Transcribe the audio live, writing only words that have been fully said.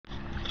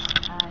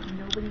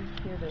Nobody's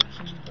here that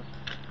can...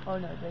 Oh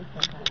no, they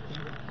said that.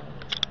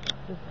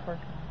 This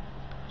person.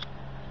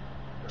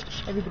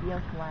 Everybody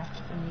else left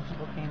and new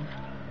people came.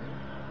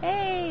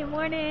 Hey,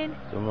 morning.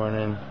 Good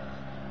morning.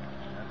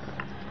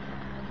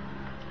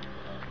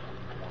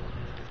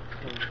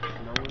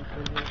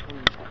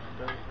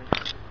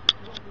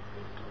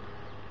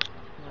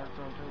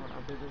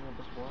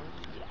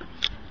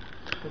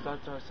 Because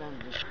that's what I was saying,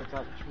 because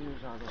that trees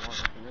are the water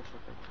thing, it's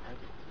like a pipe.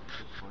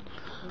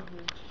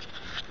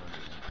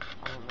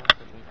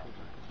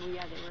 Well,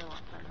 yeah, they were a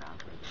lot farther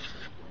out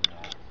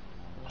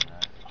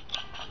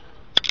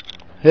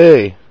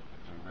Hey,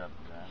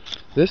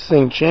 this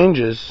thing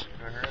changes.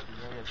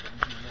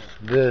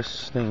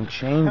 This thing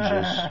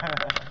changes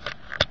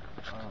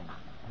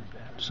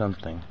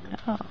something.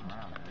 Oh.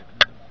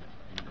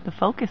 The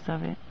focus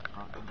of it.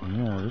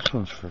 Yeah, this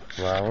one's for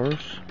flowers.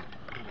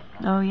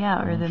 Oh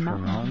yeah, or the For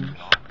mountain. mountains.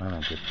 I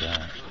don't get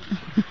that.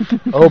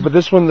 Oh, but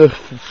this one, the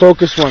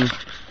focus one,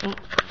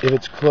 if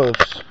it's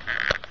close,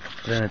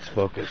 then it's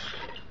focused.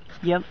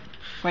 Yep.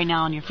 Right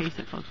now on your face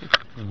it focused.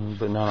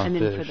 But not on and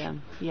fish. then for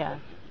them, yeah.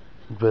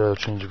 But it'll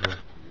change it.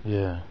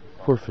 Yeah.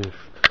 Poor fish.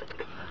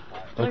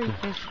 Sorry, Okay.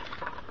 fish.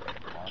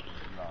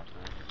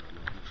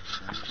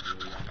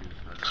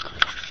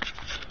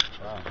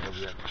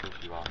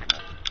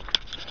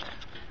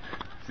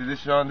 See this,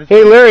 Sean? This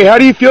Hey Larry, how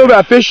do you feel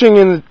about fishing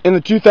in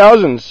the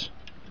 2000s?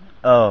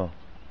 Oh.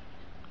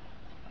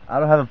 I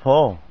don't have a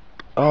pole.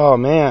 Oh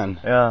man.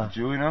 Yeah.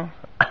 Julie know?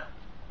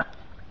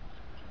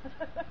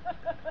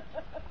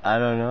 I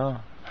don't know.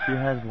 She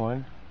has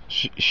one.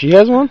 She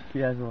has one? She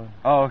has one.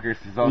 Oh, okay,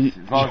 so it's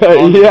all,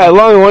 Yeah, as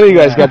long as one of you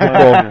guys got the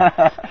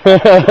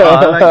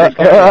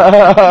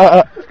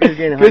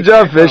pole. Good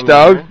job, fish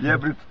dog. Yeah,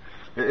 but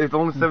it's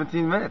only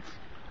 17 minutes.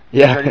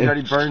 Yeah. He's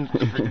already burned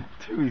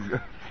 2.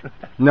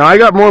 No, I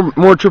got more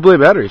AAA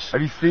batteries.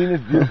 Have you seen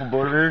this beautiful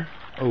boat over here?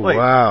 Oh Wait,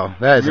 wow,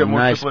 that is you a got more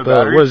nice AAA boat.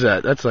 batteries? What is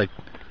that? That's like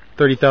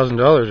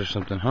 $30,000 or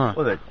something, huh?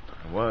 Well, it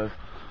was.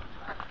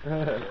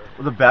 Well,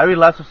 the battery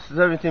lasts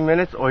 17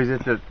 minutes, or is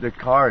it the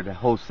car that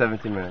holds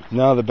 17 minutes?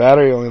 No, the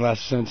battery only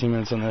lasts 17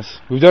 minutes on this.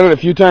 We've done it a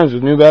few times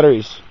with new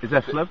batteries. Is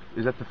that flip?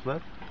 Is that the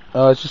flip?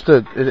 It's just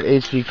an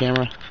HD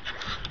camera.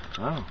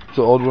 Oh. It's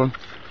an old one.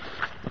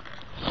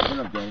 What's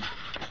up, gang?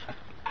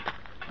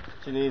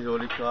 Chinese, what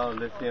do you call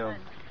lithium?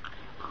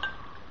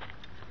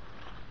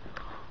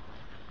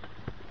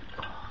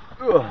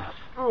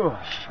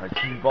 Alright,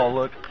 cheese ball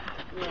look.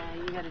 Yeah,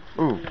 you gotta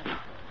Ooh.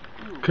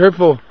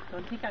 Careful,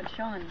 Don't take out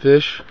Sean.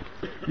 fish.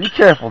 Be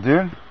careful,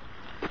 dude.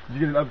 Did you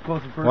get it up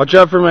close and personal? Watch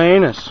out for my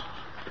anus.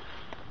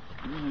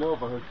 You know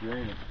if I hook your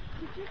anus.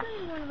 Did you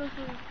bring one of those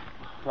little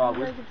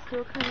Probably. leg of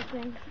steel kind of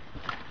things?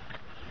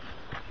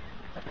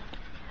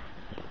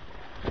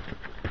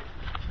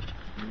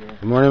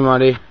 Good morning,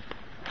 Monty.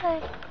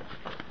 Hey.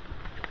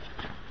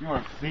 You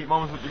want to see,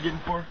 Mom, what you're getting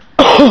for?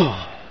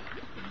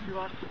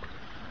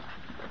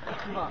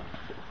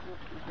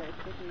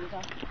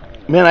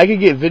 Man, I could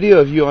get video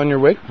of you on your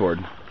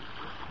wakeboard.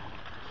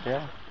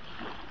 Yeah.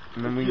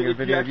 And then we can get a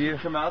video of you.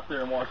 Come out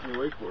there and watch me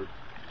wakeboard.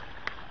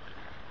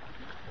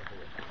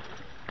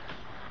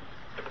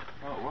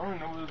 Oh, well, I don't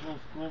know where those little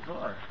schools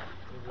are.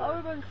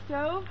 Over by the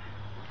stove?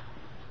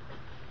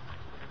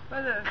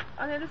 On the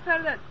other side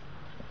of that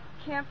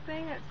camp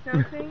thing, that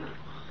stove thing?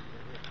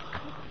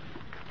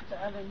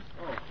 The oven.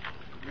 Oh.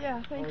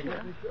 Yeah, thank you.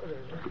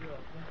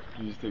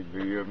 You just take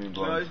video of me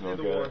blowing smoke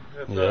out.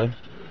 Yeah.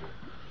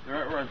 You're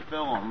right where I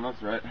fell on them,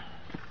 that's right.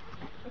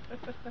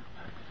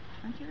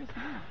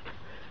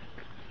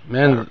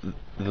 Man,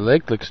 the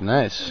lake looks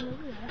nice.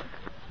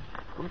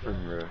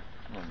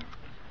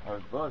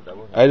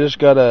 I just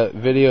got a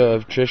video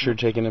of Trisher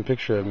taking a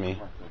picture of me.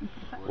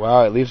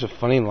 Wow, it leaves a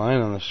funny line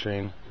on the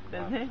screen.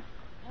 Does it?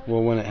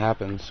 Well, when it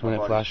happens, when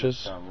it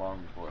flashes.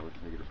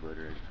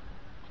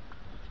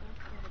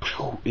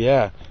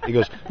 Yeah, it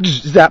goes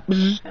zap,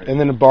 and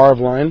then a bar of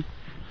line.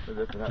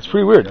 It's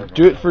pretty weird.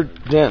 Do it for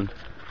Dan.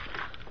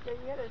 Yeah, you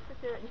gotta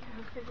sit there and you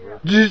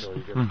gotta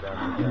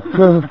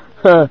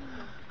figure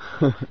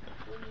out.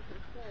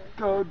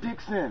 Go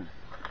Dixon!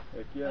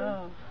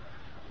 Oh.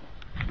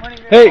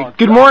 Hey,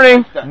 good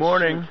morning.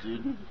 Morning.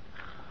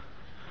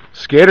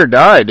 Skate or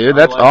die, dude.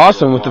 That's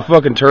awesome with the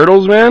fucking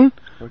turtles, man.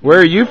 Where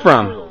are you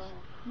from?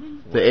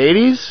 The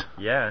 80s?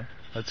 Yeah.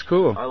 That's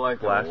cool. I like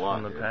Blast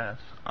from the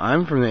past.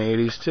 I'm from the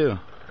 80s too.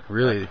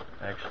 Really?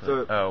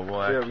 Actually.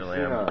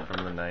 Actually, I'm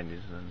from the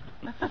 90s then.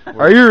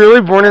 Are you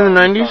really born in the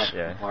 90s?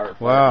 Yeah.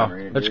 Wow,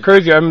 that's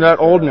crazy. I'm that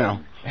old now.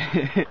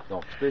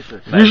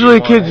 Usually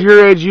kids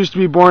your age used to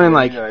be born in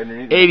like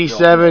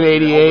 87,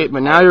 88,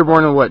 but now you're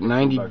born in what,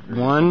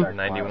 91?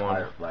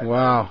 91.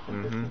 Wow.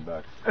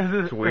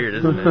 It's weird,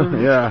 isn't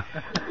it? Yeah.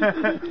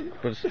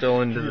 But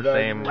still into the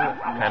same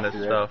kind of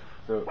stuff.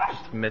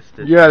 Just missed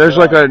it. Yeah, there's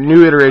like a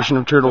new iteration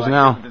of turtles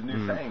now.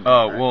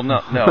 Oh, well, no,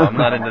 I'm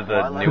not into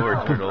the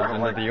newer turtles,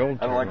 into the old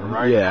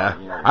turtles. Yeah.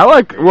 I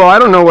like, well, I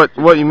don't know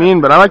what you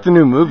mean, but I like the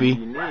new movie.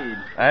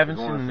 I haven't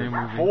seen the new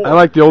movie. I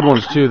like the old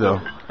ones too,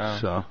 though.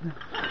 So.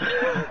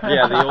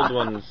 Yeah, the old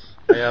ones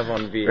I have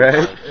on V.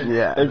 Right?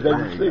 Yeah.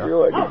 Exactly.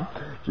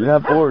 You're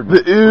not bored.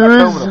 The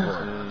ooze.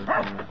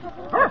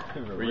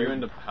 Were you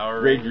into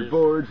Power Rangers?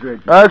 Boards,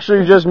 I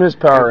actually just missed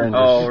Power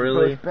Rangers. Oh,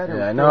 really?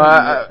 Yeah, no,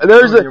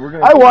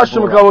 I watched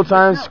them a couple of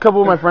times. A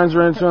couple of my friends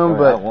were into them,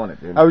 but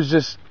I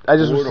just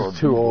was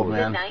too old,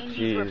 man. The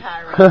 90s were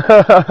Power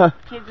Rangers.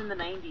 Kids in the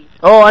 90s.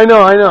 Oh, I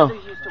know.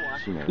 Mothers used to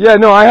watch them. Yeah,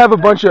 no, I have a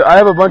bunch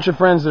of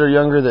friends that are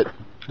younger that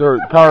their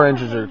Power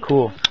Rangers are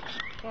cool.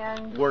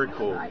 Were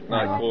cool.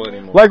 Not cool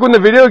anymore. Like when the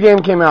video game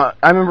came out,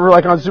 I remember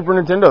like on Super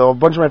Nintendo, a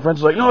bunch of my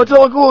friends were like, "No, it's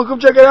hella cool. Come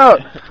check it out."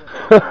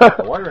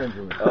 Power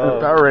Rangers.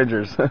 Power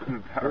Rangers.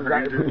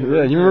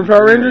 Yeah, you remember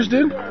Power Rangers,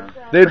 dude?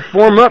 They'd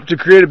form up to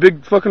create a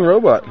big fucking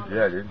robot.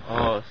 Yeah, dude.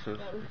 Oh, so.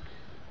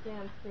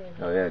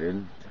 Oh yeah,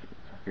 dude.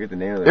 I forget the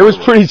name of it. It was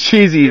pretty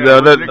cheesy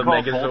though. The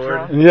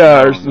Megazord.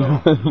 Yeah, or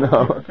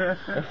no.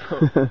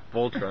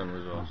 Voltron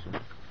was awesome.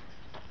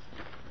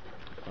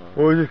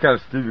 Well, it was just kind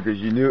of stupid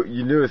because you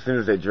knew as soon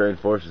as they joined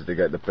forces, the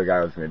guy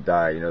was going to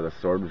die. You know, the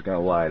sword was going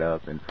to light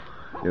up, and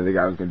the other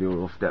guy was going to do a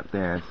little step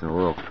dance and a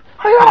little.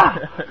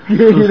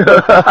 You know,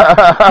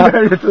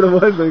 that's what it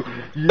was. Like,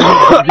 you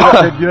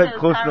get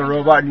close to the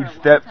robot and you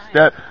step,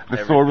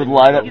 the sword would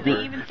light up.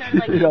 They even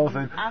started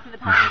like, after the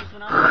Power Rangers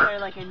went on, they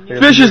started like a new...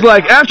 Fish is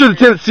like, after the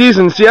 10th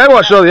season, see, I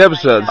watched all the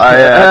episodes. Oh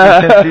yeah,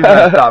 after the 10th season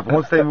I stopped.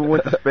 Once they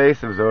went to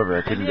space, it was over.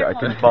 I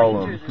couldn't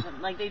follow them.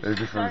 Like they It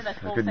just started was, a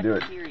I whole couldn't do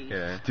it. second series.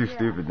 Yeah. It's too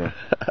stupid then.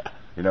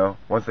 You know,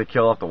 once they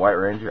kill off the White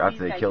Ranger, after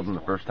they killed him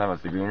the first time as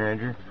the Green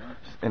Ranger,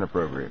 it's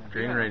inappropriate.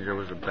 Green Ranger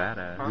was a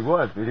badass. He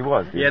was, dude.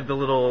 Dude. He had the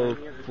little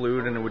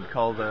flute and it would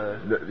call the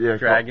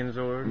Dragon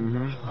Zord.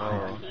 Mm-hmm.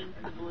 Oh.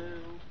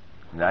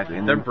 Exactly.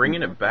 They're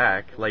bringing it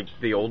back, like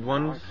the old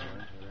ones.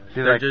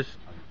 They're just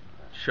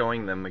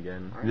showing them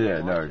again. Yeah,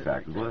 no,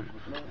 exactly. Well,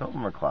 some of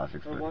them are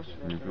classics, but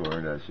people are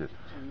into that shit.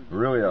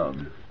 Really,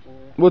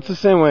 Well, it's the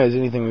same way as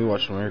anything we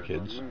watched when we were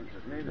kids.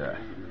 yeah.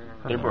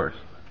 They're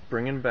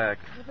bringing back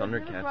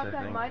Thundercats, I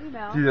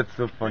think. Dude, that's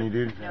so funny,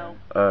 dude. No.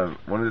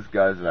 One of these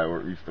guys that I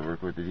used to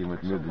work with, he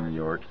moved to New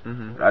York.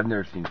 Mm-hmm. I've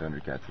never seen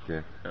Thundercats,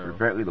 okay? Oh. But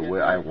apparently the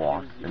way I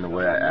walk and the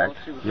way I act,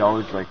 he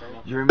always like,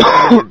 you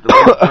remember the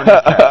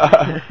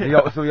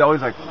Thundercats? So he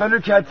always like,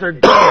 Thundercats are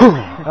good.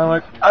 I'm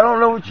like, I don't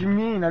know what you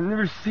mean. I've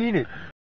never seen it.